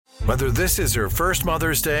Whether this is her first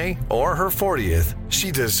Mother's Day or her 40th, she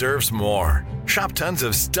deserves more. Shop tons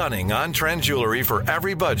of stunning on-trend jewelry for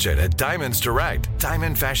every budget at Diamonds Direct.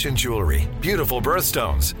 Diamond fashion jewelry, beautiful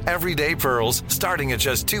birthstones, everyday pearls starting at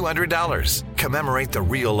just $200. Commemorate the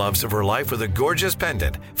real loves of her life with a gorgeous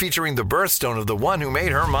pendant featuring the birthstone of the one who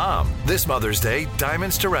made her mom. This Mother's Day,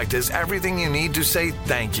 Diamonds Direct is everything you need to say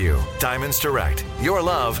thank you. Diamonds Direct. Your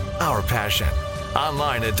love, our passion.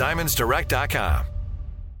 Online at diamondsdirect.com.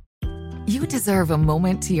 You deserve a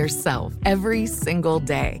moment to yourself every single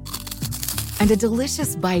day. And a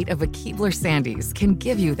delicious bite of a Keebler Sandies can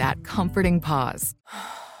give you that comforting pause.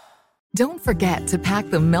 Don't forget to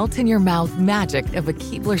pack the melt-in-your-mouth magic of a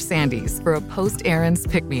Keebler Sandies for a post-errands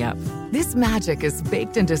pick-me-up. This magic is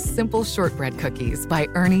baked into simple shortbread cookies by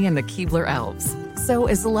Ernie and the Keebler Elves. So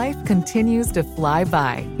as life continues to fly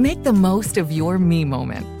by, make the most of your me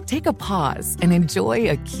moment. Take a pause and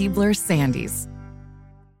enjoy a Keebler Sandies.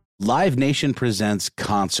 Live Nation presents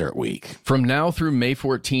Concert Week. From now through May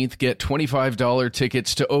 14th, get $25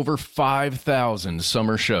 tickets to over 5,000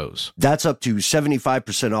 summer shows. That's up to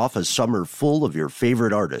 75% off a summer full of your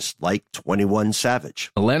favorite artists, like 21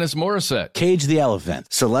 Savage, Alanis Morissette, Cage the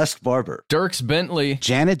Elephant, Celeste Barber, Dierks Bentley,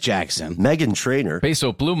 Janet Jackson, Meghan Trainor,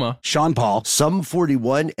 Peso Pluma, Sean Paul, Sum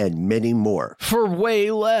 41, and many more. for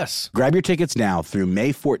way less. Grab your tickets now through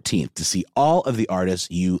May 14th to see all of the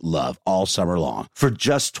artists you love all summer long. For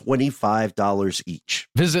just $25 each.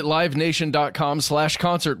 Visit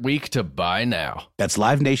livenation.com/concert week to buy now. That's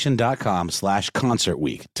livenation.com/concert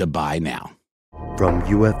week to buy now. From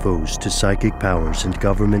UFOs to psychic powers and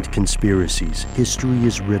government conspiracies, history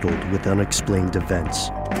is riddled with unexplained events.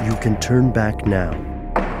 You can turn back now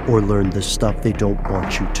or learn the stuff they don't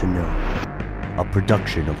want you to know. A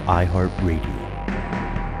production of iHeartRadio.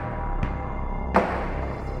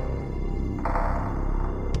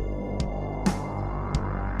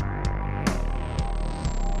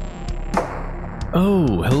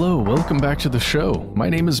 Oh, hello. Welcome back to the show. My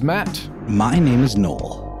name is Matt. My name is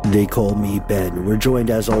Noel. They call me Ben. We're joined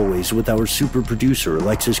as always with our super producer,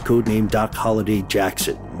 Alexis codename Doc Holliday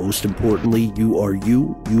Jackson. Most importantly, you are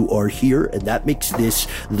here, and that makes this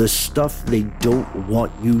the stuff they don't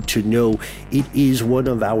want you to know. It is one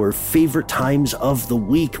of our favorite times of the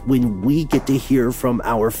week when we get to hear from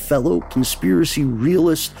our fellow conspiracy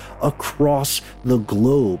realists across the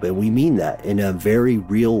globe, and we mean that in a very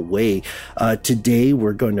real way. Today,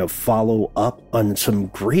 we're going to follow up on some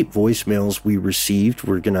great voicemails we received.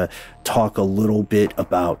 We're going to talk a little bit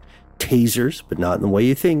about tasers, but not in the way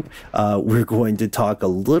you think. We're going to talk a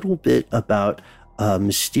little bit about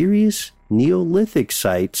mysterious Neolithic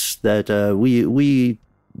sites that we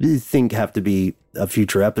think have to be a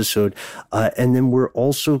future episode. And then we're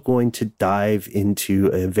also going to dive into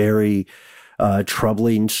a very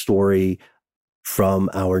troubling story from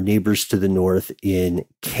our neighbors to the north in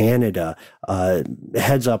Canada.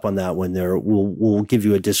 Heads up on that one there. We'll give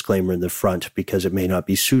you a disclaimer in the front because it may not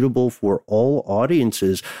be suitable for all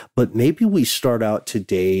audiences, but maybe we start out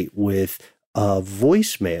today with a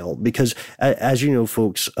voicemail because as you know,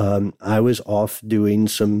 folks, I was off doing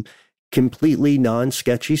some completely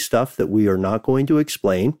non-sketchy stuff that we are not going to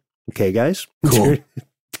explain. Okay, guys? Cool.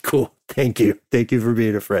 Cool. Thank you. Thank you for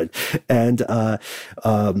being a friend. And,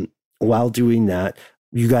 while doing that,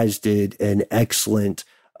 you guys did an excellent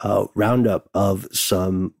roundup of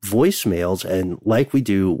some voicemails. And like we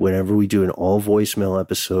do whenever we do an all voicemail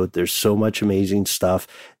episode, there's so much amazing stuff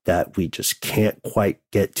that we just can't quite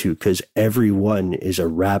get to because every one is a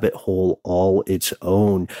rabbit hole all its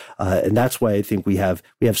own. And that's why I think we have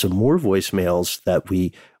some more voicemails that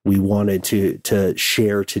we wanted to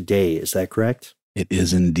share today. Is that correct? It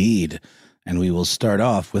is indeed. And we will start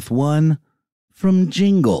off with one from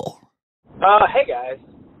Jingle. Hey guys,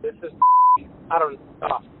 this is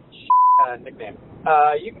nickname.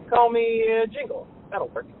 You can call me Jingle. That'll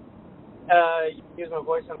work. You can use my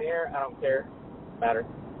voice on the air. I don't care. Matter.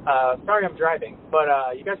 Sorry, I'm driving, but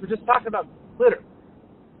you guys were just talking about glitter,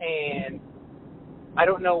 and I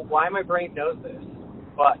don't know why my brain knows this,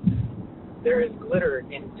 but there is glitter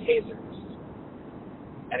in tasers.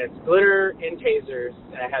 And it's glitter in tasers,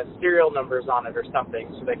 and it has serial numbers on it or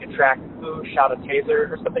something, so they can track who shot a taser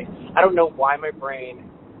or something. I don't know why my brain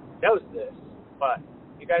knows this, but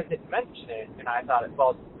you guys didn't mention it, and I thought it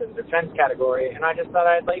falls into the defense category, and I just thought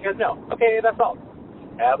I'd let you guys know. Okay, that's all.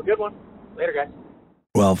 Have a good one. Later, guys.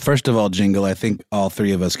 Well, first of all, Jingle, I think all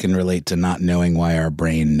three of us can relate to not knowing why our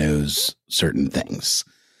brain knows certain things.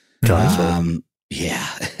 Yeah.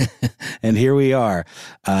 And here we are.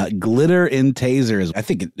 Glitter in tasers. I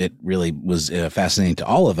think it really was fascinating to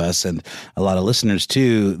all of us and a lot of listeners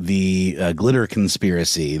too. The glitter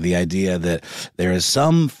conspiracy, the idea that there is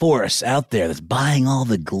some force out there that's buying all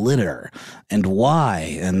the glitter, and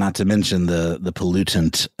why, and not to mention the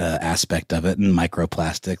pollutant aspect of it and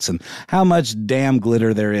microplastics and how much damn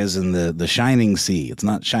glitter there is in the shining sea. It's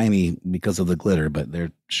not shiny because of the glitter, but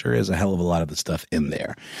there sure is a hell of a lot of the stuff in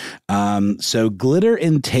there. So glitter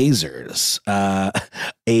in tasers,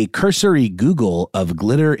 a cursory Google of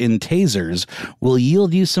glitter in tasers will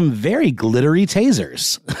yield you some very glittery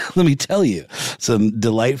tasers. Let me tell you, some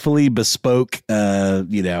delightfully bespoke,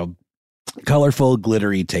 colorful,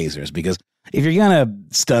 glittery tasers, because if you're going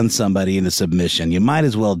to stun somebody into submission, you might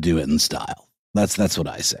as well do it in style. That's what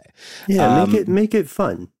I say. Yeah. Make it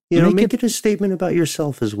fun. Make it a statement about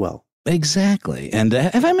yourself as well. Exactly. And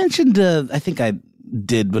have I mentioned, I think I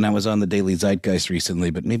did when I was on the Daily Zeitgeist recently,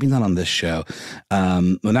 but maybe not on this show.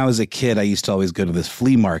 When I was a kid, I used to always go to this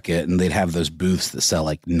flea market and they'd have those booths that sell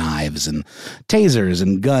like knives and tasers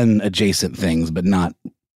and gun adjacent things, but not,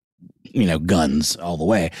 guns all the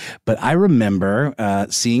way. But I remember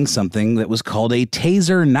seeing something that was called a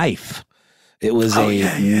taser knife. It was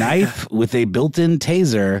knife with a built-in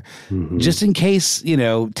taser, just in case,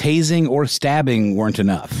 tasing or stabbing weren't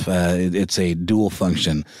enough. It's a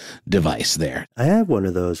dual-function device there. I have one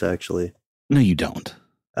of those, actually. No, you don't.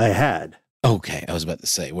 I had. Okay, I was about to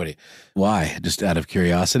say, why? Just out of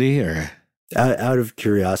curiosity, or? Out of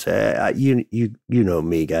curiosity. You know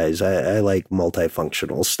me, guys. I like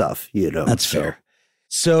multifunctional stuff, That's fair.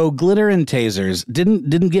 So glitter and tasers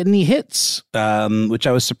didn't get any hits, which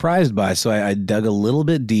I was surprised by. So I dug a little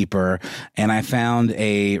bit deeper and I found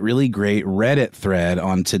a really great Reddit thread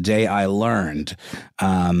on Today I Learned.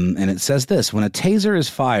 And it says this: when a taser is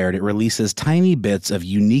fired, it releases tiny bits of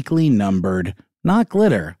uniquely numbered, not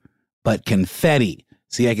glitter, but confetti.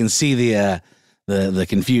 See, I can see the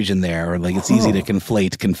confusion there, or like it's easy to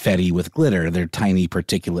conflate confetti with glitter. They're tiny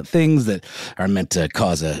particulate things that are meant to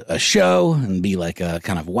cause a show and be like a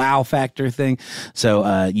kind of wow factor thing.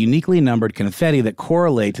 So uniquely numbered confetti that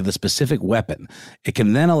correlate to the specific weapon. It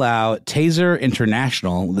can then allow Taser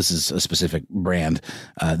International, this is a specific brand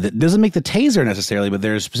that doesn't make the taser necessarily, but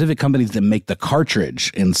there's specific companies that make the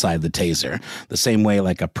cartridge inside the taser. The same way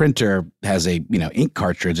like a printer has a ink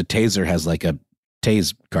cartridge, a taser has like a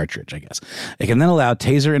Tase cartridge, I guess. It can then allow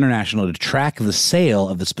Taser International to track the sale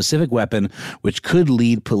of the specific weapon, which could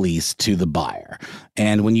lead police to the buyer.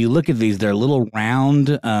 And when you look at these, they're little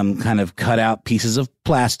round, kind of cut out pieces of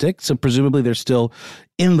plastic. So presumably they're still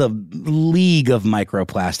in the league of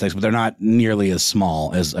microplastics, but they're not nearly as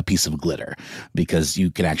small as a piece of glitter because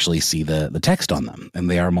you can actually see the text on them, and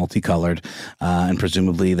they are multicolored, and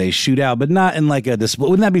presumably they shoot out, but not in like a display.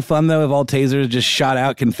 Wouldn't that be fun though if all tasers just shot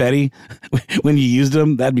out confetti when you used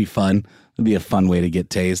them? That'd be fun. It'd be a fun way to get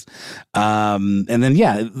tased. And then,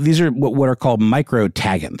 these are what are called micro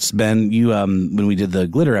taggants. Ben, you, when we did the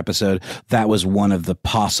glitter episode, that was one of the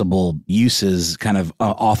possible uses kind of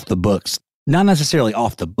off the books. Not necessarily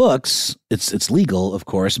off the books. It's legal, of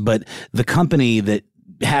course, but the company that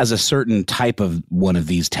has a certain type of one of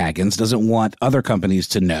these taggants doesn't want other companies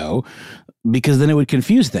to know, because then it would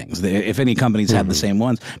confuse things if any companies had the same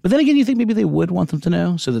ones. But then again, you think maybe they would want them to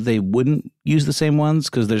know so that they wouldn't use the same ones,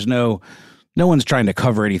 because there's no one's trying to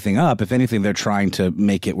cover anything up. If anything, they're trying to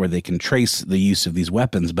make it where they can trace the use of these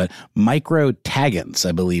weapons. But micro taggants,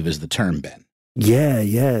 I believe, is the term, Ben.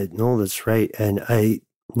 Yeah. No, that's right. And I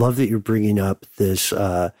love that you're bringing up this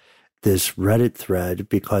Reddit thread,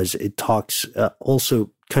 because it talks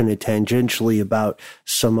also kind of tangentially about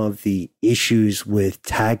some of the issues with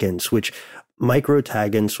taggants, which micro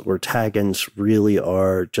taggants or taggants really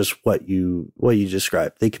are just what you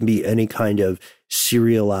described. They can be any kind of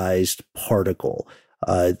serialized particle.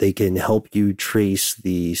 They can help you trace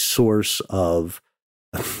the source of,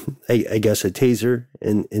 I guess, a taser.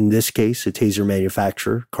 In this case, a taser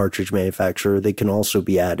manufacturer, cartridge manufacturer. They can also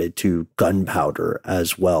be added to gunpowder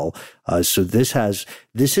as well. So this has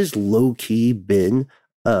low key been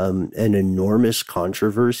an enormous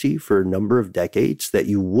controversy for a number of decades that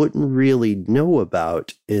you wouldn't really know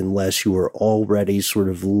about unless you were already sort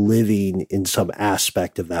of living in some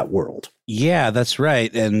aspect of that world. Yeah, that's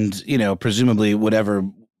right. And, presumably whatever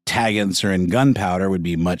taggants are in gunpowder would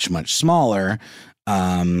be much, much smaller,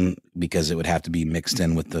 because it would have to be mixed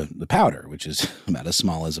in with the powder, which is about as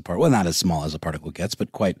small as well, not as small as a particle gets,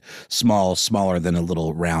 but quite smaller than a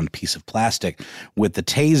little round piece of plastic. With the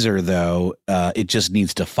taser, though, it just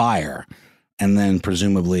needs to fire. And then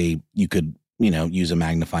presumably you could, use a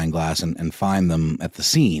magnifying glass and find them at the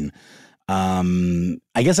scene.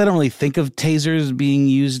 I guess I don't really think of tasers being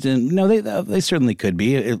used in. No, they certainly could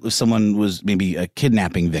be. If someone was maybe a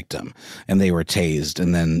kidnapping victim and they were tased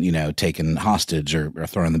and then taken hostage or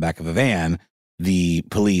thrown in the back of a van, the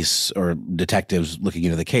police or detectives looking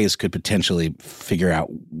into the case could potentially figure out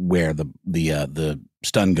where the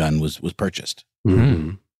stun gun was purchased.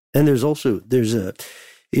 Mm-hmm. And there's a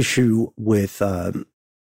issue with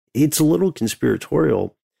it's a little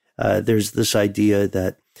conspiratorial. There's this idea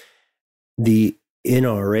that the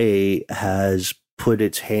NRA has put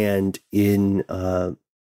its hand into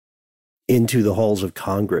the halls of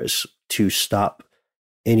Congress to stop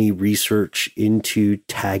any research into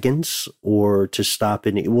Taggants or to stop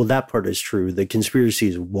any. Well, that part is true. The conspiracy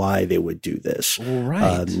is why they would do this.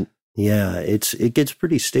 Right. Yeah, it gets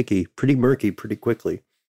pretty sticky, pretty murky pretty quickly.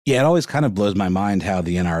 Yeah, it always kind of blows my mind how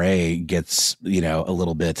the NRA gets, a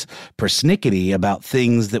little bit persnickety about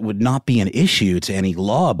things that would not be an issue to any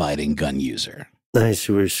law-abiding gun user. I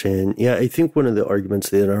see what you're saying. Yeah, I think one of the arguments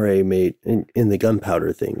the NRA made in the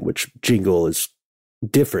gunpowder thing, which Jingle is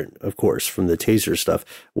different, of course, from the taser stuff.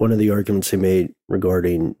 One of the arguments they made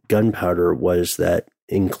regarding gunpowder was that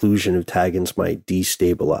inclusion of Taggants might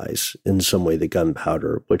destabilize in some way the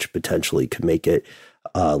gunpowder, which potentially could make it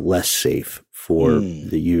less safe for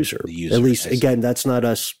the user. At least, again, that's not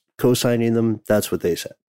us co-signing them. That's what they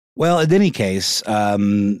said. Well, in any case,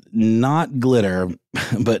 not glitter,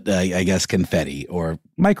 but I guess confetti or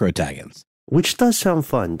micro Taggants. Which does sound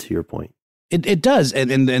fun, to your point. It does.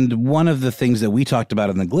 And one of the things that we talked about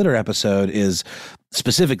in the glitter episode is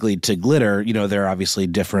specifically to glitter, there are obviously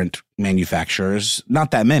different manufacturers,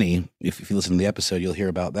 not that many. If you listen to the episode, you'll hear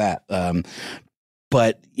about that.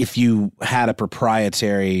 But if you had a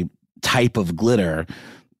proprietary type of glitter,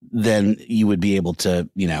 then you would be able to,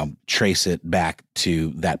 trace it back to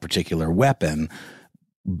that particular weapon.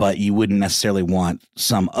 But you wouldn't necessarily want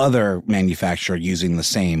some other manufacturer using the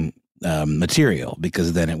same material,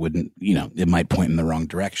 because then it wouldn't, it might point in the wrong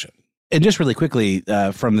direction. And just really quickly,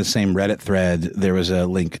 from the same Reddit thread, there was a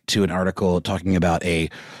link to an article talking about a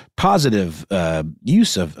positive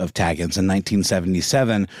use of Taggants in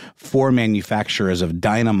 1977. 4 manufacturers of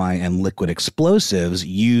dynamite and liquid explosives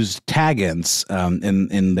used Taggants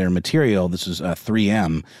in their material. This was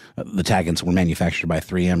 3M. The Taggants were manufactured by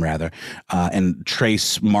 3M, rather, and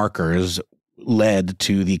trace markers led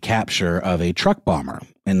to the capture of a truck bomber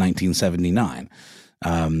in 1979.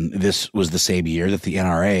 This was the same year that the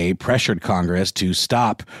NRA pressured Congress to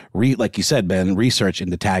stop, like you said, Ben, research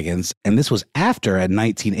into Taggants. And this was after a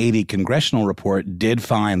 1980 congressional report did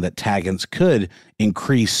find that Taggants could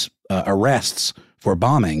increase arrests for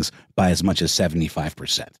bombings by as much as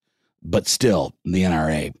 75%. But still, the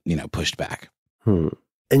NRA, pushed back. And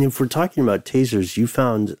if we're talking about tasers, you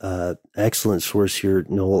found an excellent source here,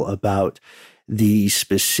 Noel, about the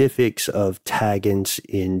specifics of Taggants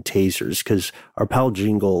in tasers, because our pal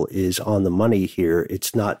Jingle is on the money here.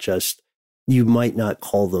 It's not just, you might not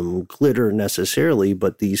call them glitter necessarily,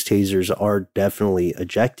 but these tasers are definitely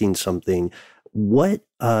ejecting something. What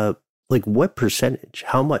percentage?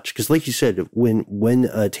 How much? Because like you said, when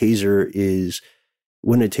a taser is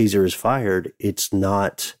fired, it's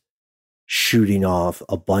not shooting off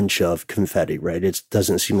a bunch of confetti, right? It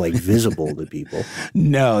doesn't seem like visible to people.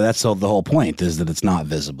 No, that's the whole point, is that it's not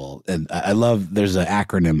visible. And I love, there's an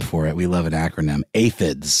acronym for it. We love an acronym,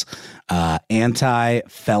 AFIDs,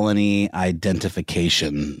 Anti-Felony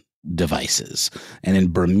Identification Devices. And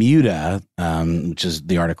in Bermuda, which is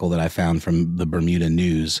the article that I found from the Bermuda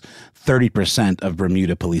News, 30% of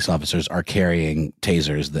Bermuda police officers are carrying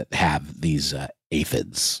tasers that have these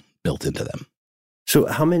AFIDs built into them. So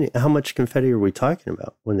how much confetti are we talking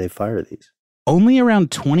about when they fire these? Only around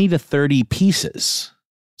 20 to 30 pieces.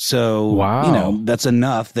 So, wow. That's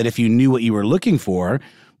enough that if you knew what you were looking for,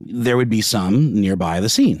 there would be some nearby the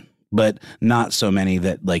scene, but not so many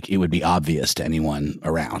that it would be obvious to anyone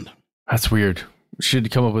around. That's weird. We should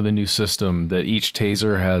come up with a new system that each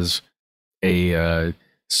taser has a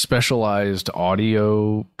specialized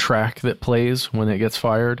audio track that plays when it gets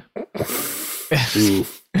fired.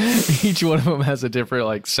 Each one of them has a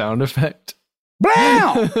different sound effect.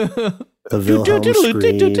 A Wilhelm scream.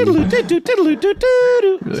 Rage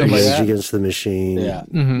Against the Machine. Yeah.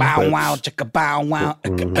 Mm-hmm. Bow wow, chicka bow wow.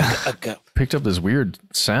 Picked up this weird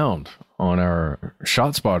sound on our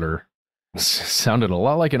shot spotter. Sounded a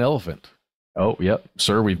lot like an elephant. Oh, yep,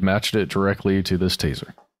 sir, we've matched it directly to this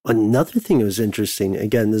taser. Another thing that was interesting,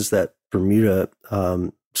 again, is that Bermuda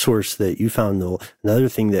source that you found, though. Another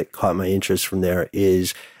thing that caught my interest from there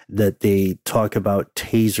is that they talk about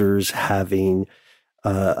tasers having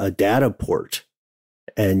a data port,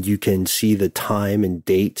 and you can see the time and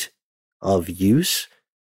date of use.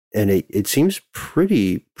 and it seems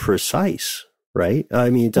pretty precise, right? I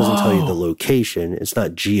mean, it doesn't tell you the location. It's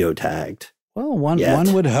not geotagged. Well,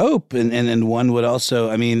 one would hope, and one would also.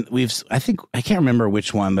 I mean, I can't remember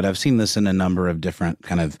which one, but I've seen this in a number of different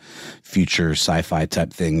kind of future sci-fi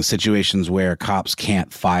type things. Situations where cops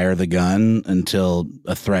can't fire the gun until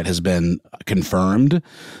a threat has been confirmed.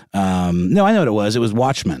 No, I know what it was. It was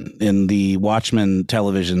Watchmen. In the Watchmen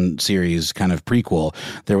television series kind of prequel,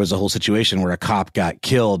 there was a whole situation where a cop got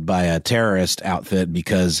killed by a terrorist outfit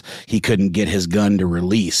because he couldn't get his gun to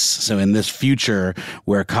release. So in this future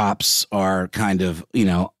where cops are kind of,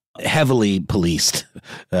 heavily policed,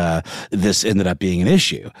 this ended up being an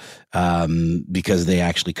issue because they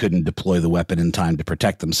actually couldn't deploy the weapon in time to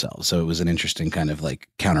protect themselves. So it was an interesting kind of like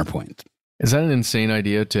counterpoint. Is that an insane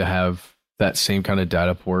idea to have that same kind of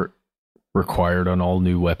data port required on all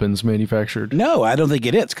new weapons manufactured? No, I don't think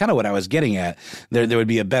it is. It's kind of what I was getting at. There would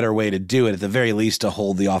be a better way to do it, at the very least, to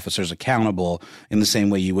hold the officers accountable in the same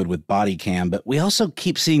way you would with body cam. But we also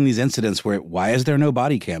keep seeing these incidents where, why is there no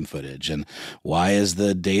body cam footage? And why is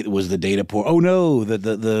the data port? Oh no,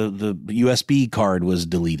 the USB card was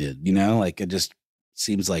deleted. It just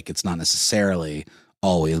seems like it's not necessarily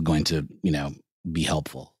always going to, be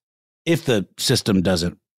helpful if the system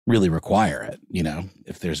doesn't really require it,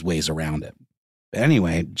 if there's ways around it. But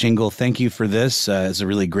anyway, Jingle, thank you for this. It's a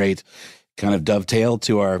really great kind of dovetail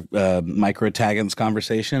to our micro-taggants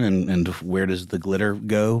conversation and where does the glitter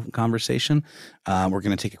go conversation. We're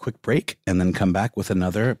going to take a quick break and then come back with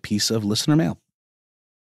another piece of listener mail.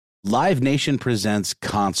 Live Nation presents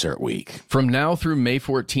Concert Week. From now through May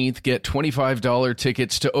 14th, get $25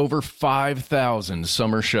 tickets to over 5,000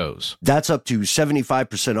 summer shows. That's up to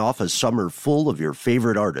 75% off a summer full of your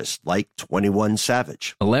favorite artists like 21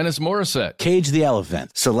 Savage, Alanis Morissette, Cage the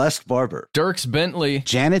Elephant, Celeste Barber, Dierks Bentley,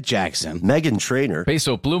 Janet Jackson, Meghan Trainor,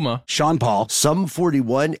 Peso Pluma, Sean Paul, Sum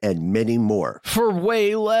 41, and many more. For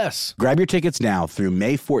way less. Grab your tickets now through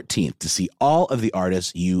May 14th to see all of the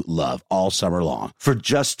artists you love all summer long for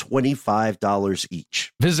just $25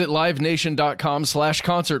 each. Visit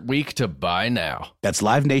livenation.com/concert week to buy now. That's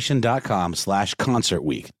livenation.com/concert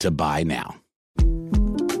week to buy now.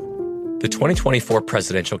 The 2024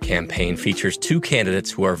 presidential campaign features two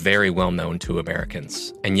candidates who are very well known to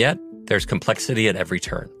Americans. And yet, there's complexity at every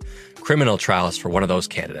turn. Criminal trials for one of those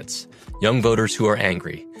candidates. Young voters who are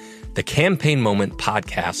angry. The Campaign Moment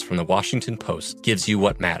podcast from the Washington Post gives you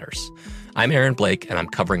what matters. I'm Aaron Blake, and I'm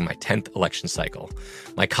covering my 10th election cycle.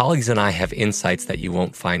 My colleagues and I have insights that you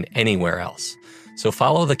won't find anywhere else. So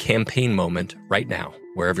follow the Campaign Moment right now,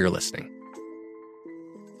 wherever you're listening.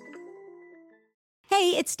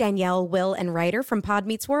 Hey, it's Danielle, Will, and Ryder from Pod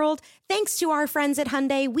Meets World. Thanks to our friends at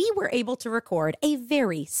Hyundai, we were able to record a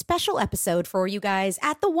very special episode for you guys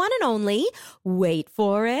at the one and only, wait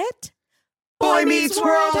for it, Boy Meets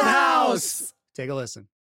World House! Take a listen.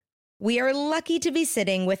 We are lucky to be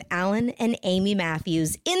sitting with Alan and Amy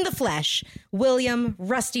Matthews in the flesh, William,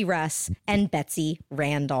 Rusty Russ, and Betsy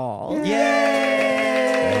Randall.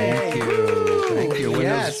 Yay! Thank you. Thank you.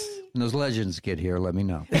 Yes. When those legends get here, let me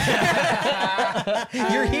know.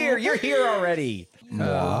 You're here already.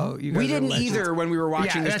 No, we didn't either when we were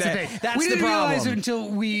watching this. We didn't realize it until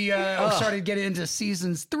we started getting into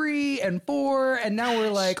seasons 3 and 4, and now we're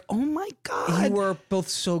like, oh my god! You were both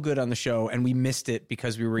so good on the show, and we missed it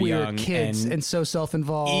because we were young, kids, and so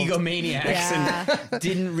self-involved, egomaniacs, and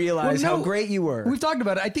didn't realize how great you were. We've talked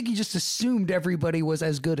about it. I think you just assumed everybody was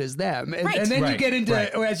as good as them, and then you get into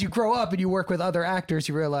as you grow up and you work with other actors,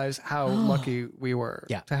 you realize how lucky we were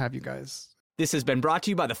to have you guys. This has been brought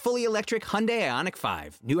to you by the fully electric Hyundai Ioniq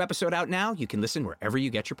 5. New episode out now. You can listen wherever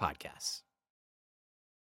you get your podcasts.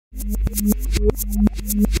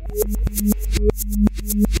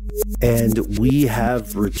 And we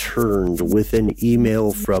have returned with an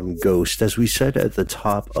email from Ghost. As we said at the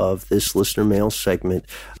top of this listener mail segment,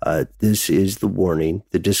 this is the warning,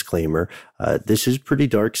 the disclaimer. This is pretty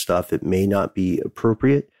dark stuff. It may not be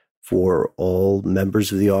appropriate for all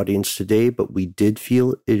members of the audience today, but we did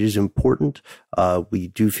feel it is important. We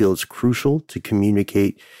do feel it's crucial to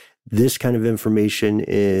communicate this kind of information,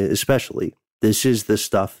 especially. This is the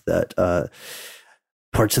stuff that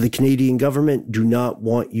parts of the Canadian government do not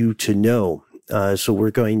want you to know. So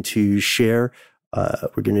we're going to share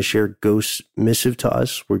Ghost's missive to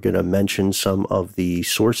us. We're going to mention some of the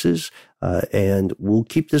sources, and we'll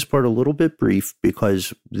keep this part a little bit brief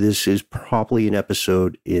because this is probably an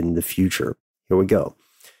episode in the future. Here we go.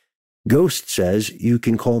 Ghost says, you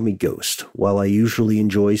can call me Ghost. While I usually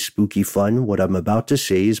enjoy spooky fun, what I'm about to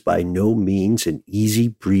say is by no means an easy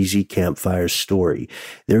breezy campfire story.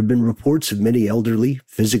 There have been reports of many elderly,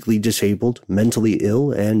 physically disabled, mentally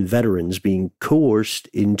ill, and veterans being coerced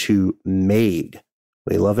into MAID.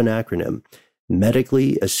 We love an acronym.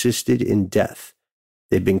 Medically assisted in death.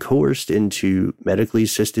 They've been coerced into medically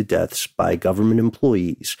assisted deaths by government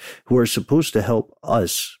employees who are supposed to help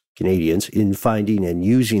us Canadians in finding and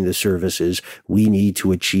using the services we need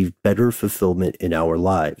to achieve better fulfillment in our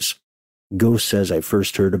lives. Ghost says, I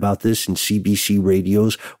first heard about this in CBC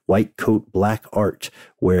Radio's White Coat Black Art,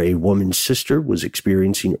 where a woman's sister was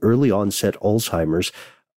experiencing early onset Alzheimer's,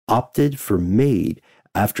 opted for MAID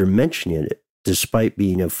after mentioning it, despite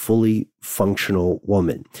being a fully functional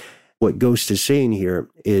woman. What Ghost is saying here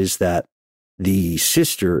is that the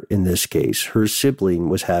sister, in this case, her sibling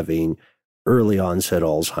was having early onset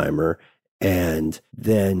Alzheimer and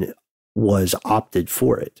then was opted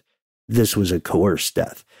for it. This was a coerced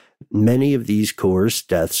death. Many of these coerced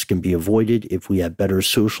deaths can be avoided if we have better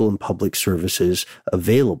social and public services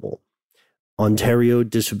available. Ontario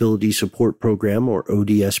Disability Support Program, or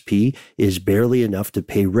ODSP, is barely enough to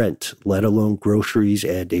pay rent, let alone groceries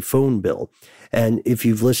and a phone bill. And if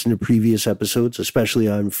you've listened to previous episodes, especially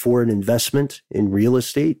on foreign investment in real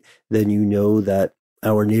estate, then you know that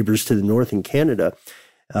our neighbors to the north in Canada,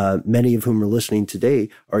 many of whom are listening today,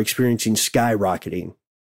 are experiencing skyrocketing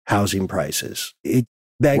housing prices.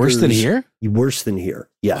 Worse than here? Worse than here,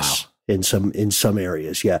 yes. Wow. In some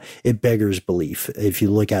areas, yeah. It beggars belief if you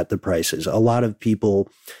look at the prices. A lot of people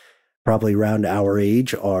probably around our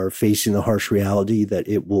age are facing the harsh reality that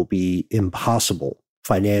it will be impossible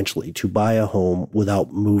financially to buy a home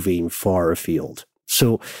without moving far afield.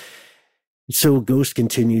 So Ghost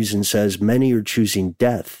continues and says, many are choosing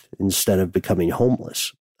death instead of becoming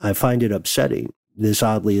homeless. I find it upsetting. This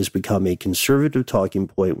oddly has become a conservative talking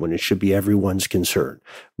point when it should be everyone's concern.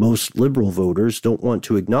 Most Liberal voters don't want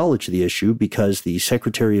to acknowledge the issue because the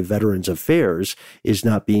Secretary of Veterans Affairs is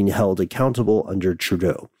not being held accountable under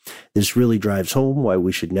Trudeau. This really drives home why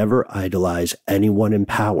we should never idolize anyone in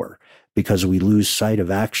power, because we lose sight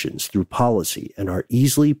of actions through policy and are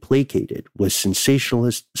easily placated with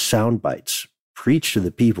sensationalist sound bites. Preach to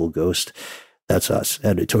the people, Ghost. That's us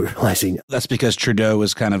editorializing. That's because Trudeau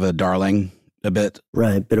was kind of a darling a bit.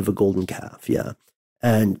 Right, a bit of a golden calf, yeah.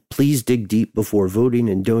 And please dig deep before voting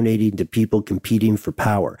and donating to people competing for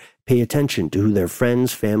power. Pay attention to who their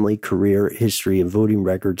friends, family, career, history, and voting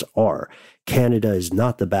records are. Canada is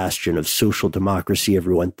not the bastion of social democracy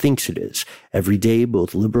everyone thinks it is. Every day,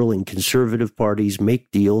 both Liberal and Conservative parties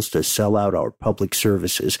make deals to sell out our public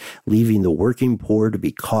services, leaving the working poor to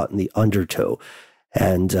be caught in the undertow.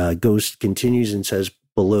 And Ghost continues and says,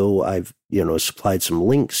 below, I've supplied some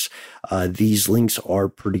links. These links are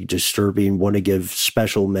pretty disturbing. Want to give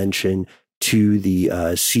special mention to the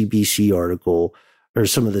CBC article, or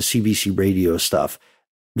some of the CBC radio stuff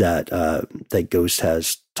that Ghost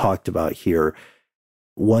has talked about here.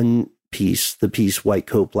 One piece, the piece White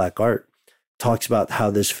Coat Black Art, talks about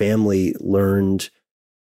how this family learned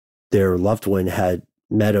their loved one had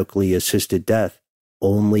medically assisted death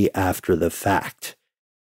only after the fact.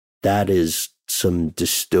 That is some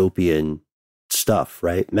dystopian stuff,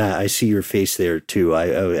 right? Matt, I see your face there too.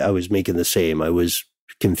 I was making the same. I was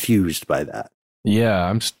confused by that. Yeah,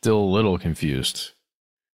 I'm still a little confused.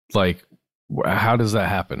 Like, how does that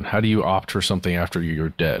happen? How do you opt for something after you're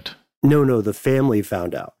dead? No, the family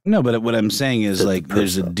found out. No, but what I'm saying is, like,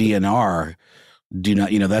 there's a DNR. Do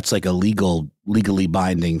not, that's like a legally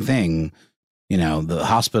binding thing. The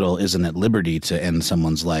hospital isn't at liberty to end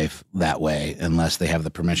someone's life that way unless they have the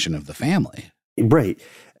permission of the family. Right.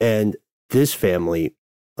 And this family,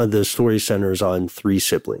 the story centers on 3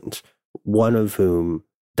 siblings, one of whom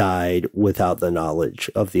died without the knowledge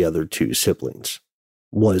of the other 2 siblings,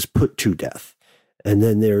 was put to death. And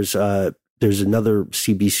then there's another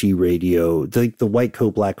CBC radio, the White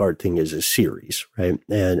Coat Black Art thing is a series, right?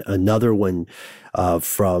 And another one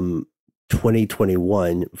from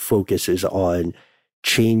 2021 focuses on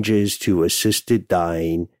changes to assisted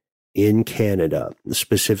dying in Canada,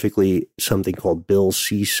 specifically something called Bill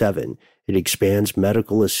C7. It expands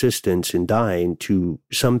medical assistance in dying to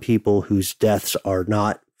some people whose deaths are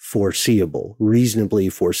not foreseeable, reasonably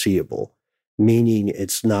foreseeable, meaning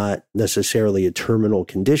it's not necessarily a terminal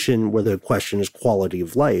condition where the question is quality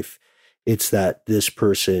of life. It's that this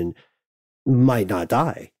person might not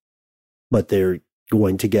die, but they're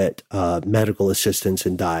going to get medical assistance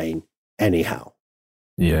in dying anyhow.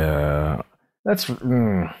 Yeah, that's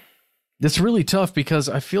really tough because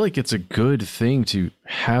I feel like it's a good thing to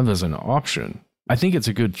have as an option. I think it's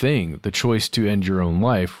a good thing, the choice to end your own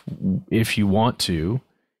life if you want to.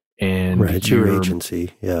 And it's your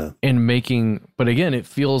agency. Yeah. And but again, it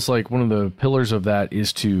feels like one of the pillars of that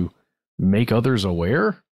is to make others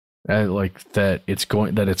aware that it's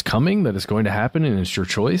coming, that it's going to happen, and it's your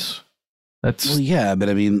choice. Well, yeah, but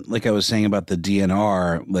I mean, like I was saying about the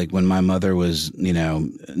DNR, like when my mother was,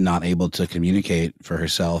 not able to communicate for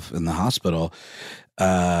herself in the hospital,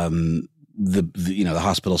 the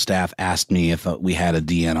hospital staff asked me if we had a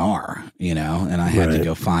DNR, and I had to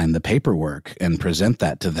go find the paperwork and present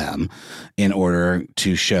that to them in order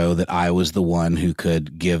to show that I was the one who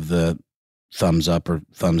could give the thumbs up or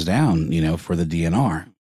thumbs down, for the DNR.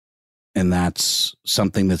 And that's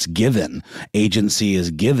something that's given. Agency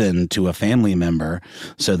is given to a family member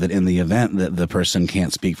so that in the event that the person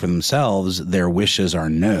can't speak for themselves, their wishes are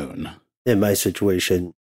known. In my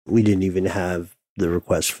situation, we didn't even have the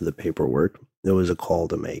request for the paperwork. There was a call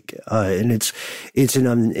to make. And it's an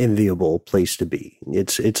unenviable place to be.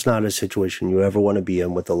 It's not a situation you ever want to be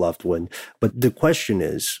in with a loved one. But the question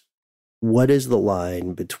is, what is the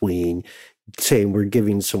line between saying we're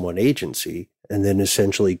giving someone agency and then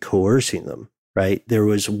essentially coercing them, right?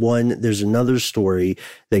 There's another story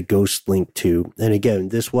that Ghost linked to. And again,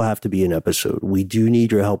 this will have to be an episode. We do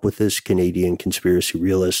need your help with this, Canadian conspiracy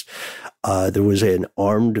realist. There was a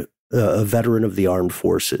veteran of the armed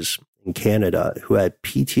forces in Canada who had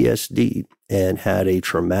PTSD and had a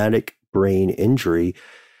traumatic brain injury,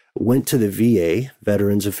 went to the VA,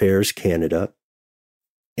 Veterans Affairs Canada,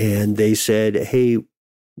 and they said, hey,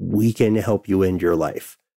 we can help you end your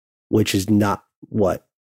life, which is not what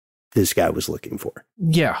this guy was looking for.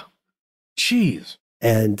 Yeah. Jeez.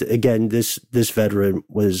 And again, this veteran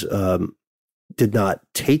did not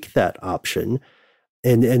take that option.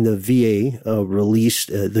 And the VA released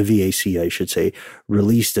a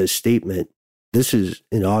statement. This is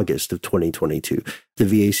in August of 2022. The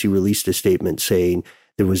VAC released a statement saying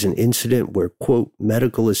there was an incident where, quote,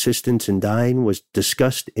 medical assistance in dying was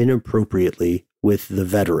discussed inappropriately with the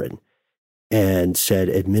veteran, and said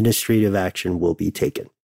administrative action will be taken.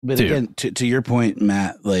 But again, to your point,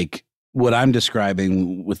 Matt, like what I'm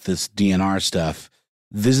describing with this DNR stuff,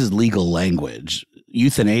 this is legal language.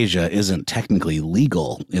 Euthanasia isn't technically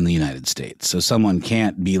legal in the United States. So someone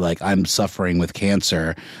can't be like, I'm suffering with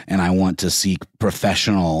cancer and I want to seek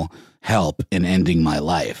professional help in ending my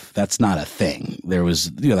life. That's not a thing. There was,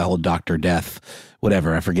 the whole Dr. Death,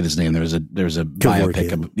 whatever, I forget his name. There was a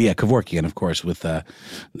biopic of, Kevorkian, of course, with Al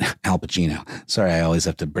Pacino. Sorry, I always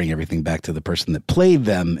have to bring everything back to the person that played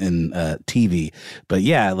them in TV. But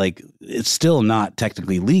yeah, like it's still not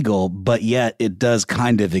technically legal, but yet it does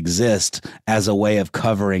kind of exist as a way of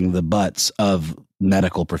covering the butts of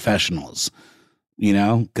medical professionals,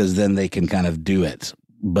 because then they can kind of do it,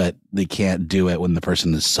 but they can't do it when the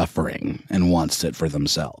person is suffering and wants it for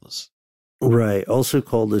themselves. Right. Also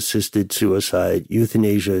called assisted suicide.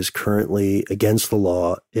 Euthanasia is currently against the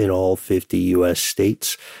law in all 50 U.S.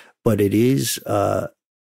 states, but it is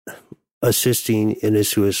assisting in a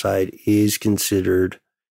suicide is considered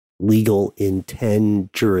legal in 10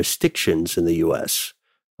 jurisdictions in the U.S.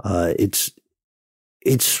 It's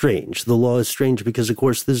strange. The law is strange because, of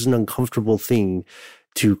course, this is an uncomfortable thing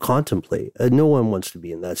to contemplate. No one wants to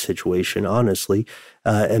be in that situation, honestly.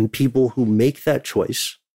 And people who make that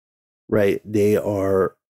choice, right, they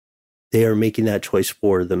are making that choice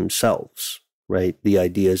for themselves, right? The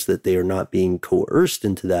idea is that they are not being coerced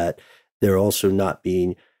into that. They're also not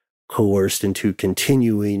being coerced into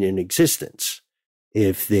continuing in existence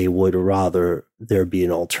if they would rather there be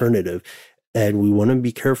an alternative. And we want to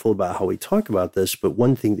be careful about how we talk about this. But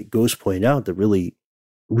one thing that Ghost pointed out that really,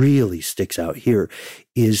 really sticks out here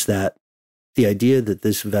is that the idea that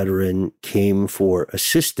this veteran came for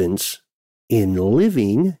assistance in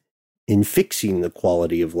living, in fixing the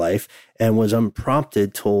quality of life, and was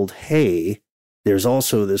unprompted told, hey, there's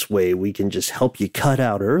also this way we can just help you cut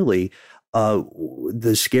out early.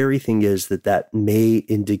 The scary thing is that may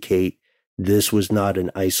indicate this was not an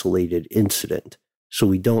isolated incident. So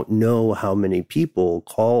we don't know how many people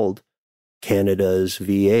called Canada's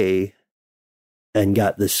VA and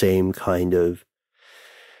got the same kind of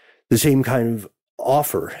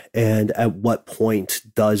offer. And at what point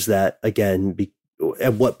does that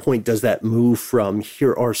move from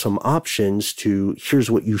here are some options to here's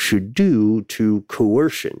what you should do to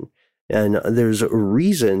coercion? And there's a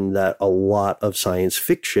reason that a lot of science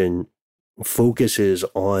fiction focuses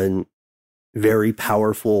on very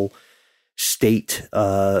powerful state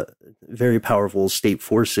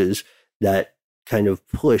forces that kind of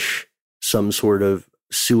push some sort of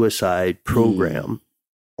suicide program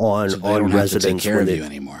on so they don't residents have to take care of you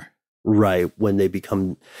anymore. right? When they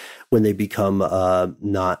become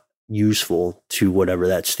not useful to whatever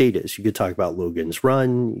that state is. You could talk about Logan's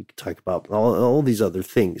Run. You could talk about all these other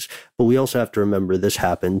things. But we also have to remember this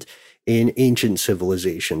happened in ancient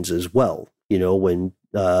civilizations as well. You know, when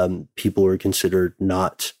people were considered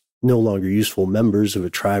no longer useful members of a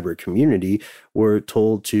tribe or community, were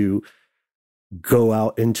told to go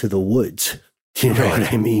out into the woods. You know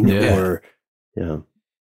what I mean? Yeah. Or, you know.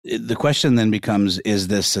 The question then becomes, is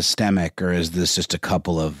this systemic or is this just a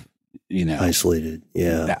couple of, isolated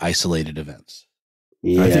events?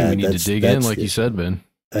 Yeah, I think we need to dig in, like you said, Ben.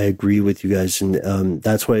 I agree with you guys. And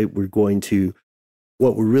that's why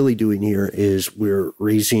what we're really doing here is we're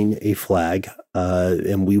raising a flag.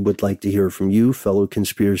 And we would like to hear from you, fellow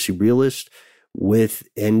conspiracy realists, with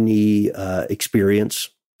any experience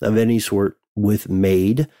of any sort with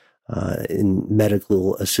MAID in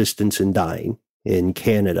medical assistance in dying in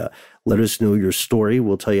Canada. Let us know your story.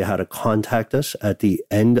 We'll tell you how to contact us at the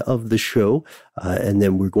end of the show. And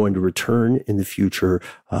then we're going to return in the future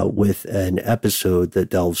with an episode that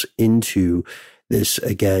delves into this,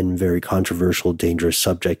 again, very controversial, dangerous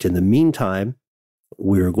subject. In the meantime,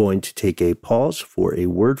 we're going to take a pause for a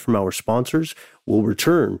word from our sponsors. We'll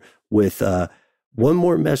return with one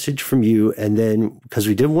more message from you. And then, because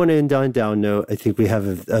we did want to end on a down note, I think we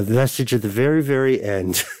have a message at the very, very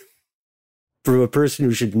end from a person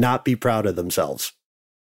who should not be proud of themselves.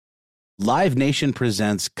 Live Nation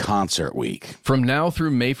presents Concert Week. From now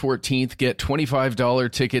through May 14th, get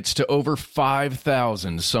 $25 tickets to over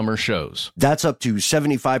 5,000 summer shows. That's up to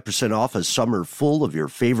 75% off a summer full of your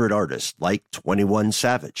favorite artists, like 21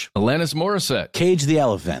 Savage, Alanis Morissette, Cage the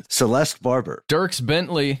Elephant, Celeste Barber, Dierks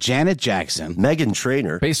Bentley, Janet Jackson, Meghan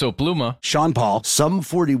Trainor, Peso Pluma, Sean Paul, Sum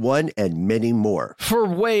 41, and many more. For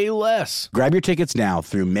way less. Grab your tickets now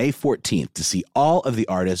through May 14th to see all of the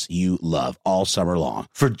artists you love all summer long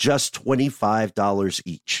for just $25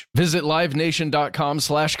 each. Visit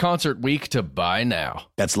livenation.com/concert week to buy now.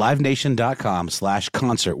 That's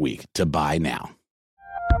livenation.com/concert week to buy now.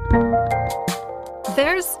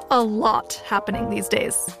 There's a lot happening these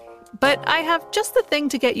days, but I have just the thing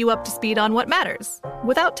to get you up to speed on what matters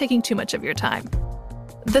without taking too much of your time.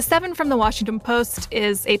 The 7 from the Washington Post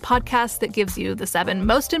is a podcast that gives you the 7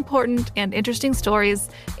 most important and interesting stories,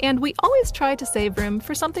 and we always try to save room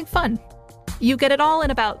for something fun. You get it all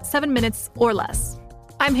in about 7 minutes or less.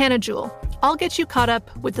 I'm Hannah Jewell. I'll get you caught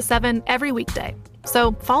up with the 7 every weekday.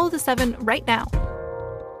 So follow the 7 right now.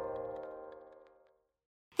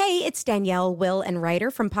 Hey, it's Danielle, Will, and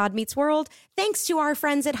Ryder from Pod Meets World. Thanks to our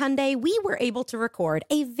friends at Hyundai, we were able to record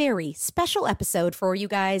a very special episode for you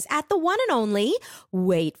guys at the one and only,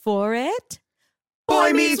 wait for it,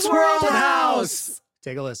 Boy Meets World House.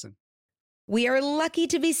 Take a listen. We are lucky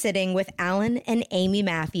to be sitting with Alan and Amy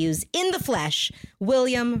Matthews in the flesh,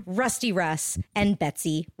 William, Rusty Russ, and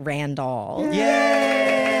Betsy Randall.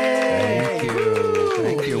 Yay! Thank you.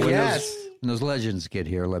 Thank you. Yes. When those legends get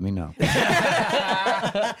here, let me know.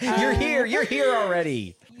 You're here. You're here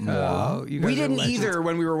already. No, we didn't either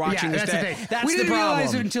when we were watching this. That's we the didn't problem.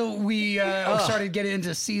 realize it until we started getting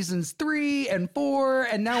into seasons 3 and 4,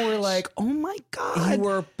 and now we're like, oh my god! You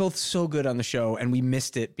were both so good on the show, and we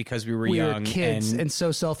missed it because we were young, kids, and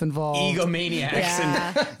so self-involved, egomaniacs,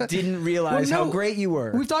 and didn't realize how great you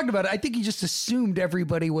were. We've talked about it. I think you just assumed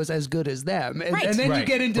everybody was as good as them, and then you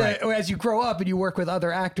get into as you grow up and you work with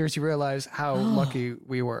other actors, you realize how lucky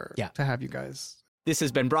we were to have you guys. This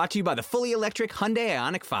has been brought to you by the fully electric Hyundai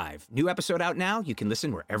Ioniq 5. New episode out now. You can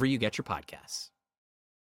listen wherever you get your podcasts.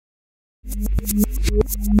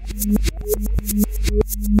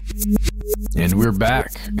 And we're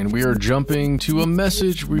back, and we are jumping to a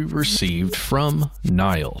message we received from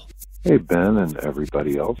Niall. Hey, Ben and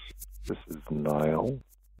everybody else. This is Niall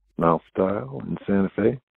Style in Santa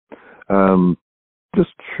Fe.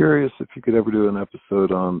 Just curious if you could ever do an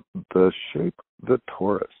episode on the shape of the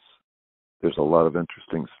torus. There's a lot of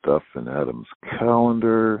interesting stuff in Adam's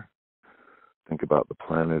calendar. Think about the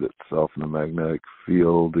planet itself and the magnetic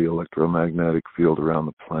field, the electromagnetic field around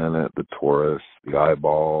the planet, the torus, the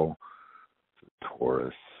eyeball, the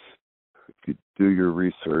torus. If you do your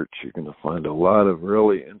research, you're going to find a lot of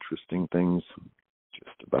really interesting things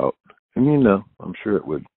just about, and I'm sure it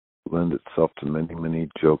would lend itself to many, many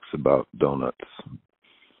jokes about donuts.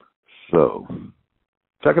 So,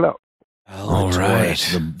 check it out. All right,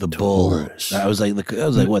 the bull. I was like,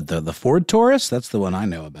 what the Ford Taurus? That's the one I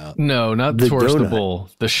know about. No, not the Taurus, the bull.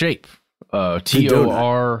 The shape.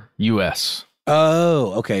 TORUS.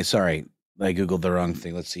 Oh, okay. Sorry, I googled the wrong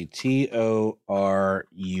thing. Let's see. TORUS.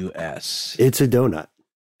 It's a donut.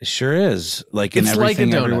 It sure is. Like in everything,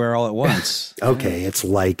 like everywhere, all at once. Okay, it's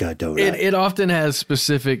like a donut. It often has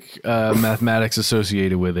specific mathematics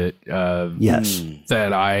associated with it. Yes.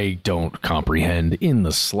 That I don't comprehend in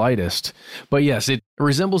the slightest. But yes, it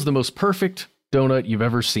resembles the most perfect donut you've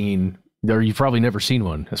ever seen. Or you've probably never seen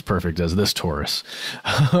one as perfect as this Taurus.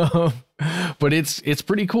 But it's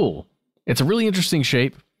pretty cool. It's a really interesting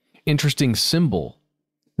shape, interesting symbol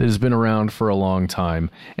that has been around for a long time.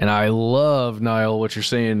 And I love, Niall, what you're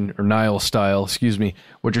saying, or Niall Style, excuse me,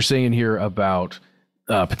 what you're saying here about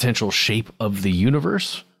potential shape of the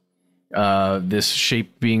universe. This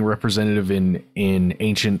shape being representative in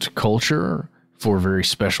ancient culture for very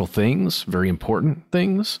special things, very important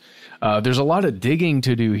things. There's a lot of digging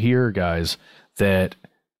to do here, guys, that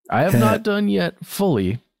I have not done yet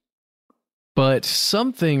fully, but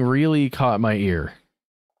something really caught my ear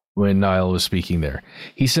when Niall was speaking there.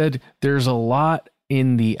 He said, there's a lot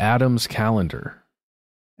in the Adams calendar.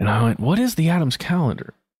 And I went, what is the Adams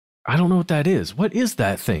calendar? I don't know what that is. What is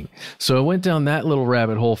that thing? So I went down that little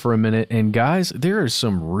rabbit hole for a minute. And guys, there is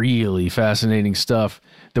some really fascinating stuff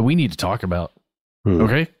that we need to talk about.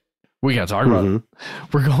 Okay? We got to talk about it.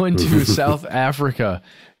 We're going to South Africa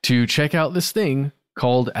to check out this thing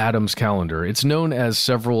called Adams calendar. It's known as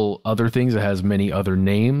several other things. It has many other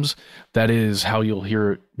names. That is how you'll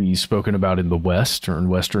hear it be spoken about in the West or in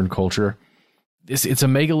Western culture. It's a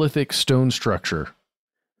megalithic stone structure.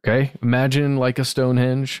 Okay? Imagine like a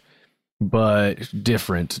Stonehenge, but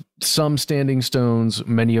different. Some standing stones,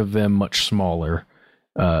 many of them much smaller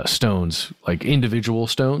stones, like individual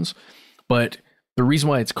stones. But the reason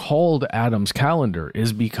why it's called Adams calendar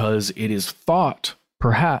is because it is thought,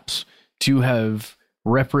 perhaps, to have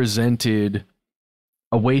represented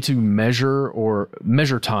a way to measure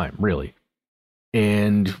time, really.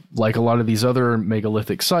 And like a lot of these other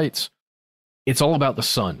megalithic sites, it's all about the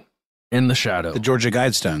sun and the shadow. The Georgia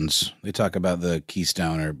Guidestones, they talk about the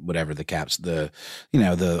keystone or whatever the caps, the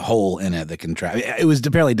hole in it that can travel. It was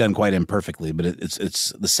apparently done quite imperfectly, but it's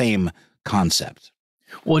the same concept.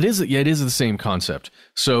 Well, it is the same concept.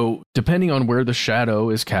 So depending on where the shadow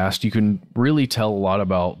is cast, you can really tell a lot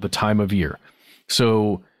about the time of year.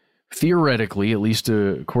 So theoretically, at least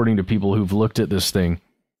according to people who've looked at this thing,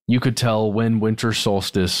 you could tell when winter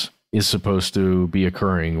solstice is supposed to be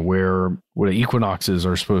occurring, what equinoxes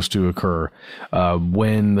are supposed to occur,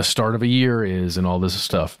 when the start of a year is, and all this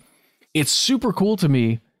stuff. It's super cool to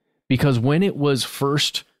me because when it was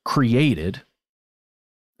first created,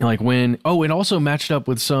 it also matched up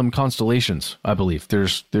with some constellations, I believe.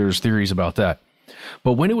 There's theories about that.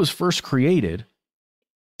 But when it was first created,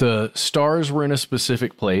 the stars were in a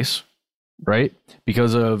specific place, right?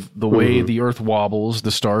 Because of the way the Earth wobbles, the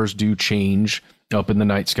stars do change up in the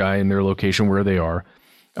night sky in their location where they are.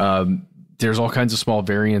 There's all kinds of small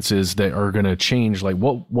variances that are going to change, like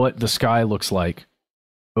what the sky looks like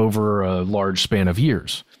over a large span of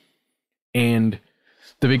years. And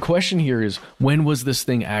the big question here is, when was this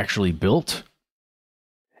thing actually built?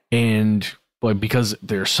 And because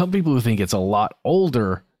there are some people who think it's a lot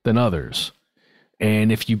older than others.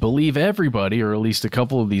 And if you believe everybody, or at least a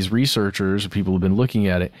couple of these researchers or people who've been looking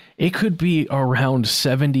at it, it could be around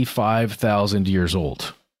 75,000 years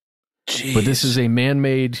old. Jeez. But this is a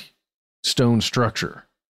man-made stone structure,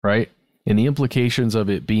 right? And the implications of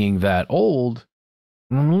it being that old,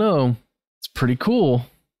 I don't know. It's pretty cool.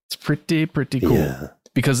 It's pretty cool. Yeah.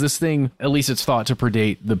 Because this thing, at least it's thought to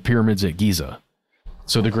predate the pyramids at Giza.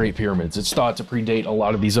 So the Great Pyramids. It's thought to predate a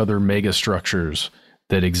lot of these other mega structures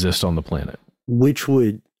that exist on the planet. Which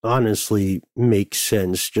would honestly make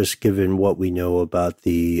sense, just given what we know about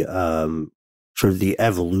the sort of the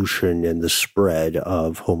evolution and the spread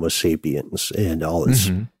of Homo sapiens and all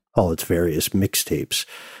its various mixtapes.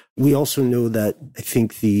 We also know that I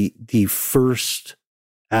think the first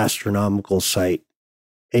astronomical site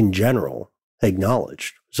in general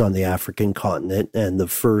acknowledged was on the African continent, and the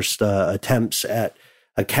first attempts at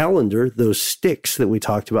a calendar, those sticks that we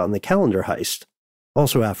talked about in the calendar heist,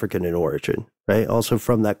 also African in origin, right? Also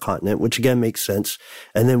from that continent, which again makes sense.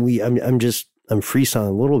 And then I'm freestyling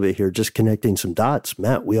a little bit here, just connecting some dots.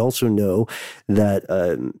 Matt, we also know that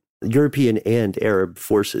European and Arab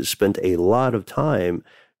forces spent a lot of time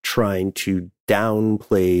trying to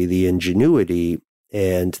downplay the ingenuity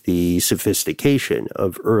and the sophistication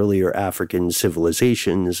of earlier African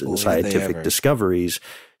civilizations and scientific discoveries.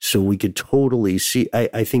 So we could totally see,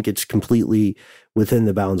 I think it's completely within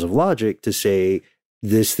the bounds of logic to say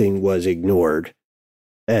this thing was ignored.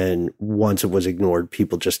 And once it was ignored,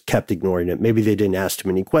 people just kept ignoring it. Maybe they didn't ask too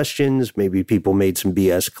many questions. Maybe people made some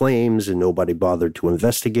BS claims and nobody bothered to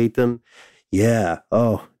investigate them. Yeah.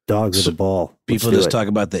 Oh, dogs with a ball. People just talk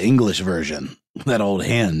about the English version. that old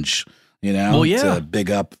henge, Well, yeah. to big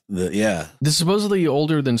up This is supposedly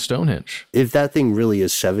older than Stonehenge. If that thing really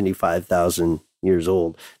is 75,000 years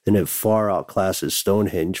old, then it far outclasses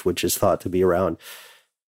Stonehenge, which is thought to be around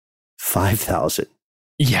 5,000.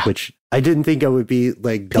 Yeah. Which I didn't think I would be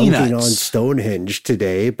like dunking on Stonehenge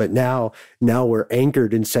today, but now we're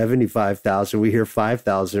anchored in 75,000. We hear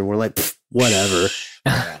 5,000. We're like, whatever.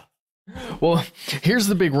 Well, here's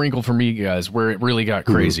the big wrinkle for me, guys, where it really got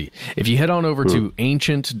crazy. If you head on over to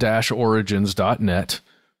ancient-origins.net,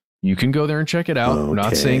 you can go there and check it out. Okay. We're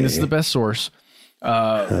not saying this is the best source,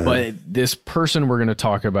 but this person we're going to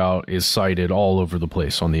talk about is cited all over the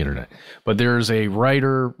place on the internet. But there's a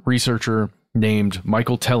writer, researcher named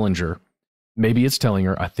Michael Tellinger. Maybe it's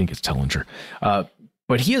Tellinger. I think it's Tellinger.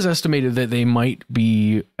 But he has estimated that they might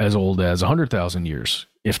be as old as 100,000 years,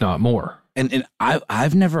 if not more. And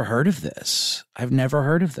I've never heard of this. I had never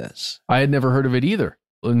heard of it either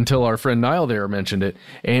until our friend Niall there mentioned it.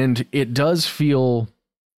 And it feels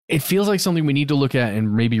like something we need to look at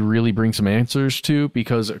and maybe really bring some answers to,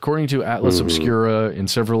 because according to Atlas Obscura and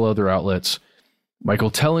several other outlets,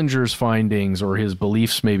 Michael Tellinger's findings, or his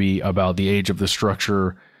beliefs maybe, about the age of the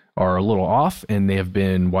structure are a little off, and they have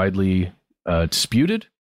been widely disputed,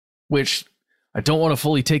 which I don't want to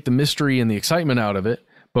fully take the mystery and the excitement out of it,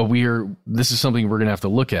 but this is something we're going to have to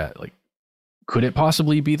look at. Like, could it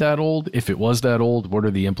possibly be that old? If it was that old, what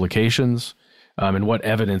are the implications? And what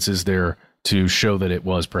evidence is there to show that it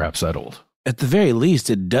was perhaps that old? At the very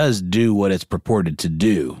least, it does do what it's purported to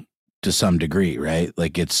do to some degree, right?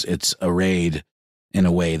 Like it's arrayed in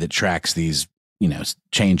a way that tracks these,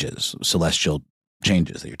 changes, celestial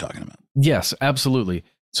changes that you're talking about. Yes, absolutely.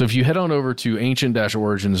 So if you head on over to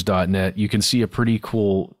ancient-origins.net, you can see a pretty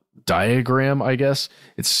cool diagram, I guess.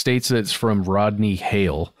 It states that it's from Rodney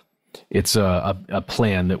Hale. It's a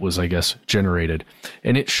plan that was, I guess, generated.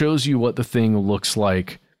 And it shows you what the thing looks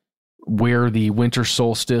like, where the winter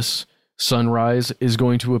solstice sunrise is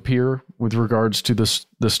going to appear with regards to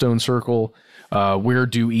the stone circle, where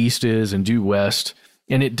due east is and due west.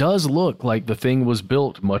 And it does look like the thing was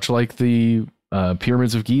built much like the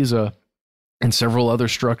pyramids of Giza and several other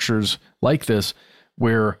structures like this,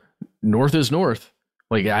 where north is north,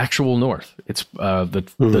 like actual north. It's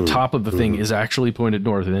the top of the thing is actually pointed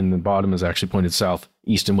north, and then the bottom is actually pointed south,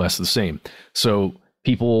 east and west the same. So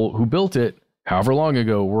people who built it however long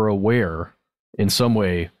ago were aware in some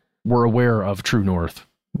way, were aware of true north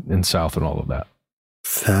and south and all of that.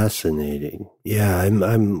 Fascinating. Yeah,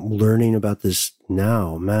 I'm learning about this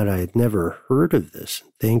now. Matt, I had never heard of this.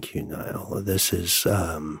 Thank you, Niall. This is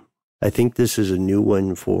I think this is a new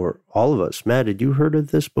one for all of us. Matt, had you heard of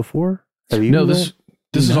this before? Have you? No, this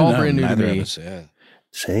is all brand new to me.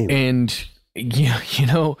 Same. And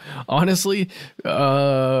honestly,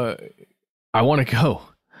 I want to go.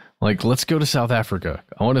 Like, let's go to South Africa.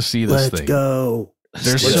 I want to see this thing. Let's go.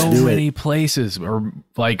 There's so many places, or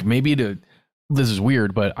like this is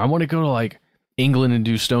weird, but I want to go to like England and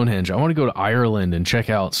do Stonehenge. I want to go to Ireland and check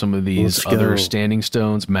out some of these other standing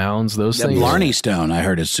stones, mounds, those things. Blarney Stone, I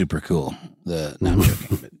heard, is super cool. I'm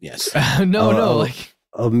joking, but yes. I'll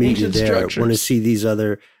meet you there. I want to see these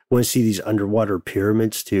underwater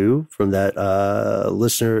pyramids too, from that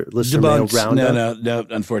listener mail roundup. No,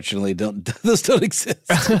 unfortunately, those don't exist.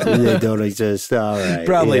 They don't exist. All right.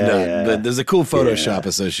 Probably not, but there's a cool Photoshop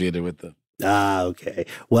associated with them. Ah, okay.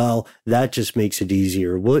 Well, that just makes it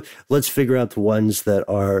easier. Let's figure out the ones that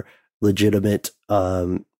are legitimate.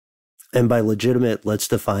 And by legitimate, let's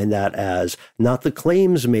define that as not the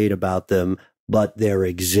claims made about them, but their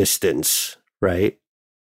existence, right?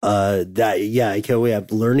 I'm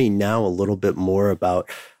learning now a little bit more about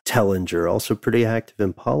Tellinger, also pretty active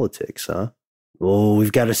in politics, huh? Oh,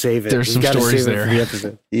 we've got to save it. There's some stories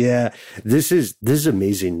there. Yeah, this is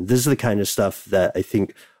amazing. This is the kind of stuff that I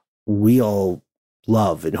think we all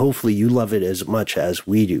love, and hopefully you love it as much as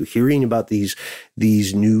we do. Hearing about these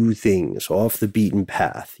new things off the beaten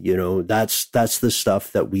path, that's the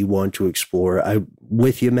stuff that we want to explore. I'm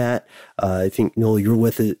with you, Matt. I think Noel, you're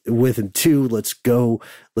with him too. Let's go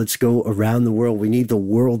around the world. We need the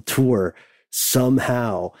world tour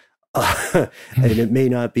somehow, and it may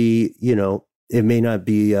not be,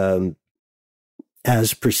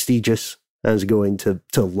 as prestigious as going to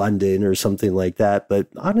London or something like that. But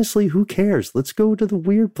honestly, who cares? Let's go to the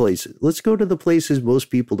weird places. Let's go to the places most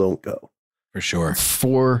people don't go. For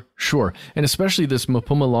sure. And especially this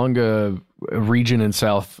Mpumalanga region in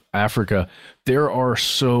South Africa, there are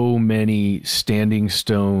so many standing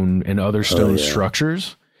stone and other stone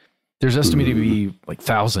structures. There's estimated to be like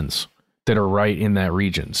thousands that are right in that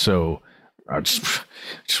region. So I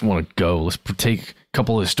just want to go. Let's take a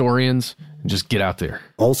couple of historians and just get out there.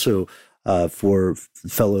 Also, for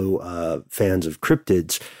fellow fans of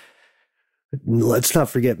cryptids. Let's not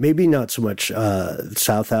forget, maybe not so much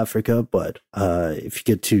South Africa, but if you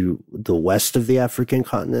get to the west of the African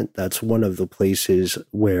continent, that's one of the places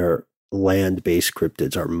where land-based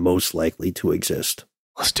cryptids are most likely to exist.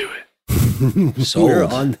 Let's do it.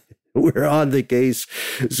 Sold. We're on the case.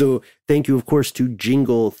 So thank you, of course, to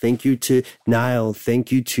Jingle. Thank you to Niall.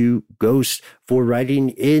 Thank you to Ghost for writing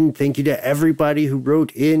in. Thank you to everybody who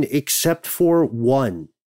wrote in except for one.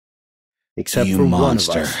 Except you for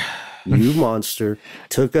monster. One of us. You monster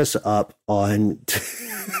took us up on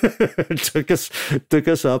took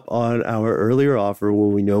us up on our earlier offer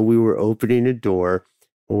when we know we were opening a door,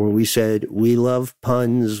 where we said we love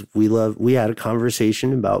puns. We had a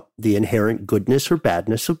conversation about the inherent goodness or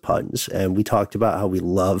badness of puns, and we talked about how we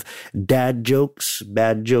love dad jokes,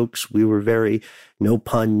 bad jokes. We were very no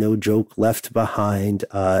pun, no joke left behind.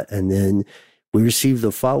 And then we received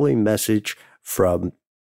the following message from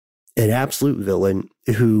an absolute villain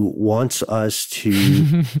who wants us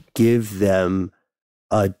to give them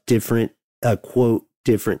a quote,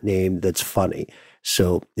 different name that's funny.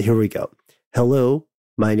 So here we go. Hello,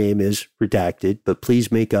 my name is Redacted, but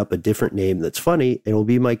please make up a different name that's funny. It will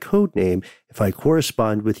be my code name if I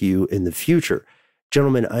correspond with you in the future.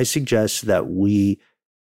 Gentlemen, I suggest that we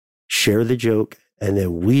share the joke and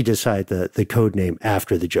then we decide the code name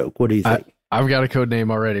after the joke. What do you think? I've got a code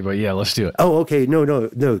name already, but yeah, let's do it. Oh, okay. No.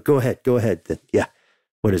 Go ahead. Then. Yeah.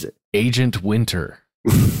 What is it? Agent Winter.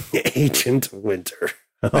 Agent Winter.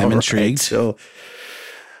 I'm intrigued. So,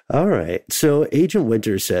 all right. So Agent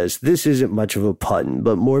Winter says, this isn't much of a pun,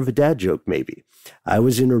 but more of a dad joke, maybe. I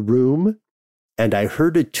was in a room and I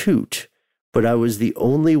heard a toot, but I was the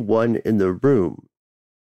only one in the room.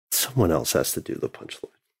 Someone else has to do the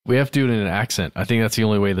punchline. We have to do it in an accent. I think that's the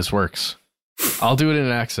only way this works. I'll do it in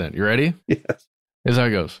an accent. You ready? Yes. Here's how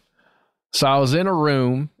it goes. So I was in a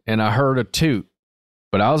room and I heard a toot,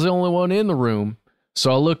 but I was the only one in the room.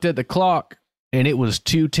 So I looked at the clock and it was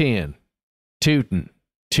 2:10. Tootin',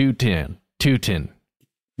 2:10, 2:10.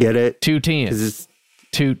 Get it? 2:10.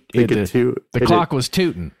 The clock was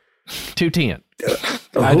tootin'. 2:10.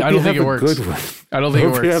 I don't think it works. I don't think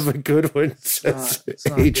it works. You have a good one, says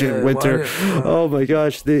Agent Winter. Oh my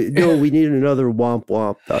gosh. No, we need another womp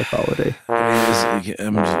womp, Doc Holiday.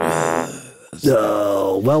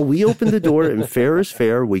 No. Well, we opened the door and fair is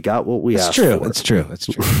fair. We got what we asked for. It's true.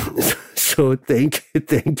 So thank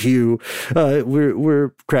you.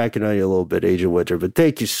 We're cracking on you a little bit, Agent Winter, but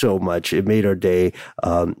thank you so much. It made our day,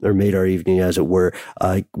 or made our evening, as it were.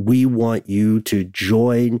 We want you to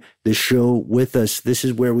join the show with us. This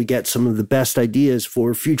is where we get some of the best ideas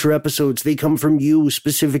for future episodes. They come from you,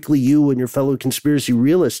 specifically you and your fellow conspiracy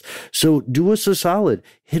realists. So do us a solid.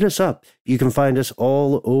 Hit us up. You can find us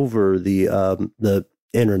all over the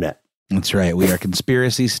internet. That's right. We are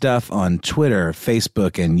Conspiracy Stuff on Twitter,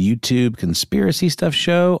 Facebook, and YouTube. Conspiracy Stuff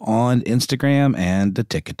Show on Instagram and the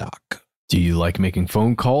TikTok. Do you like making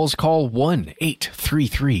phone calls? Call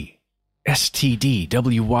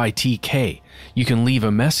 1-833-STD-WYTK. You can leave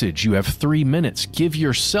a message. You have 3 minutes. Give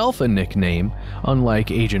yourself a nickname.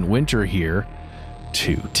 Unlike Agent Winter here,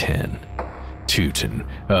 210.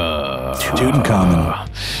 Tutankhamun.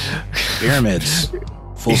 Pyramids.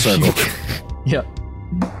 Full circle. Yep.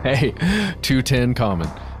 Hey, 210 common.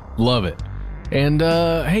 Love it. And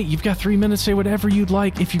hey, you've got 3 minutes. Say whatever you'd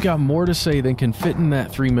like. If you got more to say than can fit in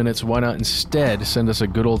that 3 minutes, why not instead send us a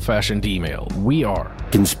good old-fashioned email? We are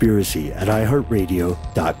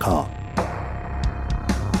conspiracy@iheartradio.com.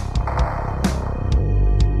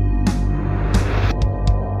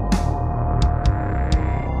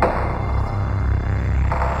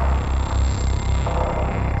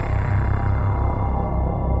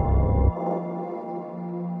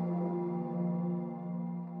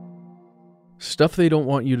 Stuff They Don't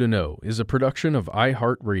Want You to Know is a production of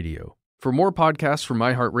iHeartRadio. For more podcasts from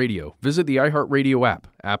iHeartRadio, visit the iHeartRadio app,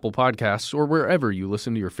 Apple Podcasts, or wherever you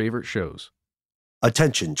listen to your favorite shows.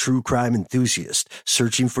 Attention, true crime enthusiast.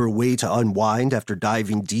 Searching for a way to unwind after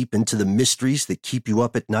diving deep into the mysteries that keep you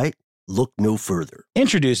up at night? Look no further.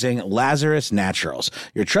 Introducing Lazarus Naturals,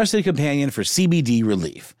 your trusted companion for CBD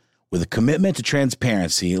relief. With a commitment to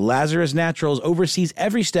transparency, Lazarus Naturals oversees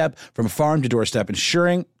every step from farm to doorstep,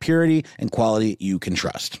 ensuring purity and quality you can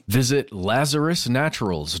trust. Visit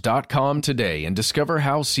LazarusNaturals.com today and discover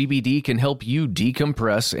how CBD can help you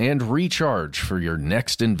decompress and recharge for your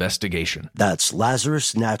next investigation. That's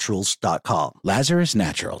LazarusNaturals.com. Lazarus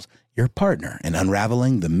Naturals, your partner in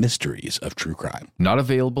unraveling the mysteries of true crime. Not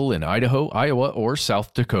available in Idaho, Iowa, or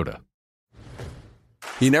South Dakota.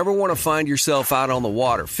 You never want to find yourself out on the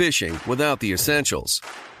water fishing without the essentials.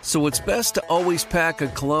 So it's best to always pack a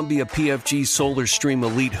Columbia PFG Solar Stream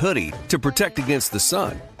Elite hoodie to protect against the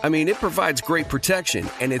sun. I mean, it provides great protection,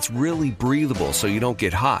 and it's really breathable so you don't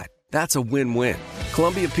get hot. That's a win-win.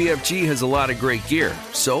 Columbia PFG has a lot of great gear,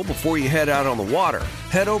 so before you head out on the water,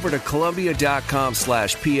 head over to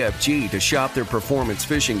Columbia.com/PFG to shop their performance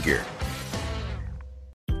fishing gear.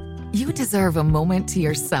 You deserve a moment to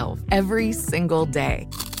yourself every single day.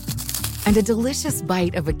 And a delicious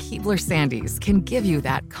bite of a Keebler Sandies can give you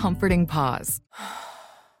that comforting pause.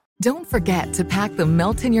 Don't forget to pack the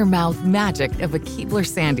melt-in-your-mouth magic of a Keebler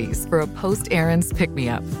Sandies for a post-errands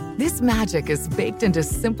pick-me-up. This magic is baked into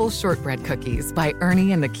simple shortbread cookies by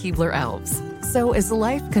Ernie and the Keebler Elves. So as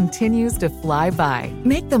life continues to fly by,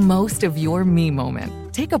 make the most of your me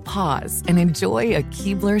moment. Take a pause and enjoy a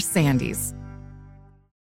Keebler Sandies.